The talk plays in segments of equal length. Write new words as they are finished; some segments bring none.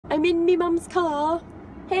I'm in me mom's car.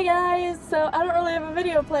 Hey guys, so I don't really have a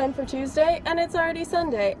video planned for Tuesday, and it's already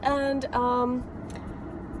Sunday, and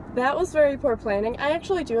that was very poor planning. I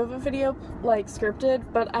actually do have a video, like, scripted,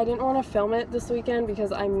 but I didn't want to film it this weekend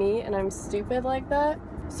because I'm me and I'm stupid like that.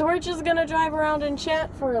 So we're just gonna drive around and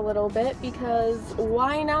chat for a little bit because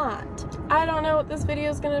why not? I don't know what this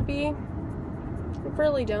video is gonna be. I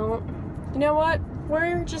really don't. You know what?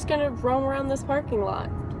 We're just gonna roam around this parking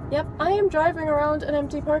lot. Yep, I am driving around an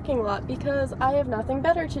empty parking lot because I have nothing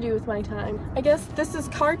better to do with my time. I guess this is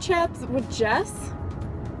car chats with Jess.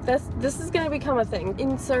 This is gonna become a thing.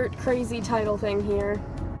 Insert crazy title thing here.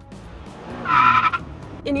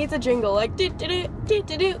 It needs a jingle, like do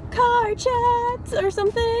car chats or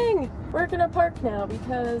something. We're gonna park now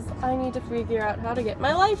because I need to figure out how to get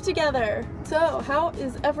my life together. So, how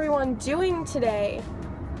is everyone doing today?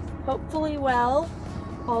 Hopefully well.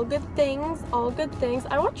 All good things, all good things.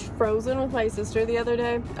 I watched Frozen with my sister the other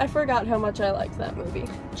day. I forgot how much I liked that movie.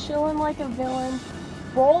 Chilling like a villain,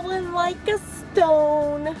 rolling like a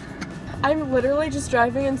stone. I'm literally just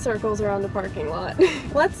driving in circles around the parking lot.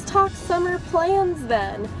 Let's talk summer plans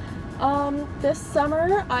then. This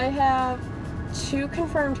summer I have 2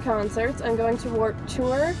 confirmed concerts. I'm going to Warped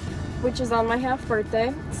Tour, which is on my half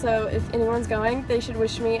birthday, so if anyone's going, they should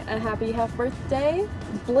wish me a happy half birthday.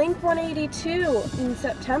 Blink 182 in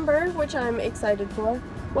September, which I'm excited for.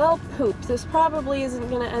 Well, poop, this probably isn't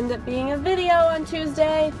gonna end up being a video on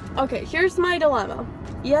Tuesday. Okay, here's my dilemma.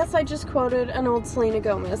 Yes, I just quoted an old Selena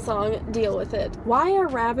Gomez song, deal with it. Why are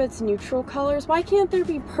rabbits neutral colors? Why can't there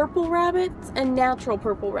be purple rabbits and natural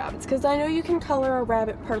purple rabbits? Because I know you can color a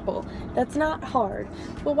rabbit purple. That's not hard.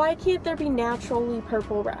 But why can't there be naturally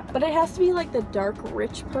purple rabbit? But it has to be like the dark,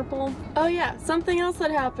 rich purple. Oh yeah, something else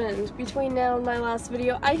that happened between now and my last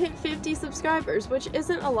video. I hit 50 subscribers, which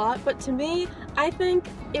isn't a lot, but to me, I think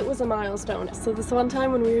it was a milestone. So this one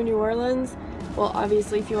time when we were in New Orleans, well,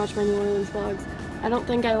 obviously if you watch my New Orleans vlogs, I don't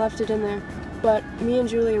think I left it in there, but me and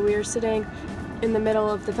Julia, we were sitting in the middle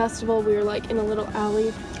of the festival. We were like in a little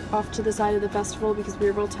alley off to the side of the festival because we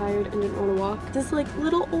were both tired and didn't want to walk. This like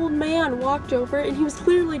little old man walked over and he was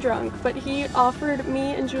clearly drunk, but he offered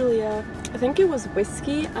me and Julia, I think it was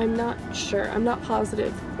whiskey, I'm not sure, I'm not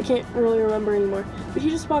positive. I can't really remember anymore. But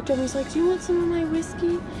he just walked over and he's like, do you want some of my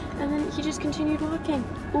whiskey? And then he just continued walking.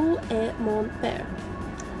 Où est mon père?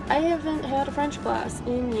 I haven't had a French class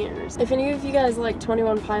in years. If any of you guys like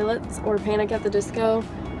 21 Pilots or Panic at the Disco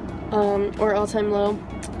or All Time Low,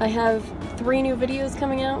 I have 3 new videos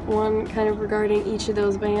coming out, one kind of regarding each of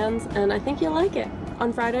those bands, and I think you'll like it.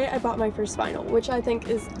 On Friday, I bought my first vinyl, which I think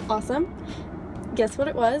is awesome. Guess what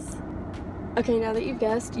it was? Okay, now that you've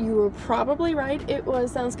guessed, you were probably right. It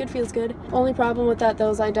was Sounds Good, Feels Good. Only problem with that, though,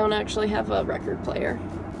 is I don't actually have a record player.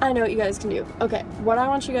 I know what you guys can do. Okay, what I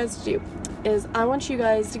want you guys to do is I want you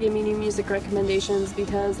guys to give me new music recommendations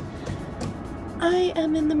because I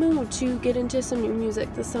am in the mood to get into some new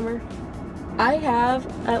music this summer. I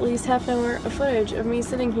have at least half an hour of footage of me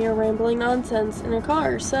sitting here rambling nonsense in a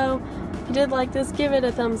car, so if you did like this, give it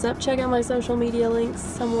a thumbs up, check out my social media links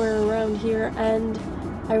somewhere around here, and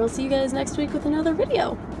I will see you guys next week with another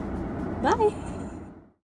video. Bye!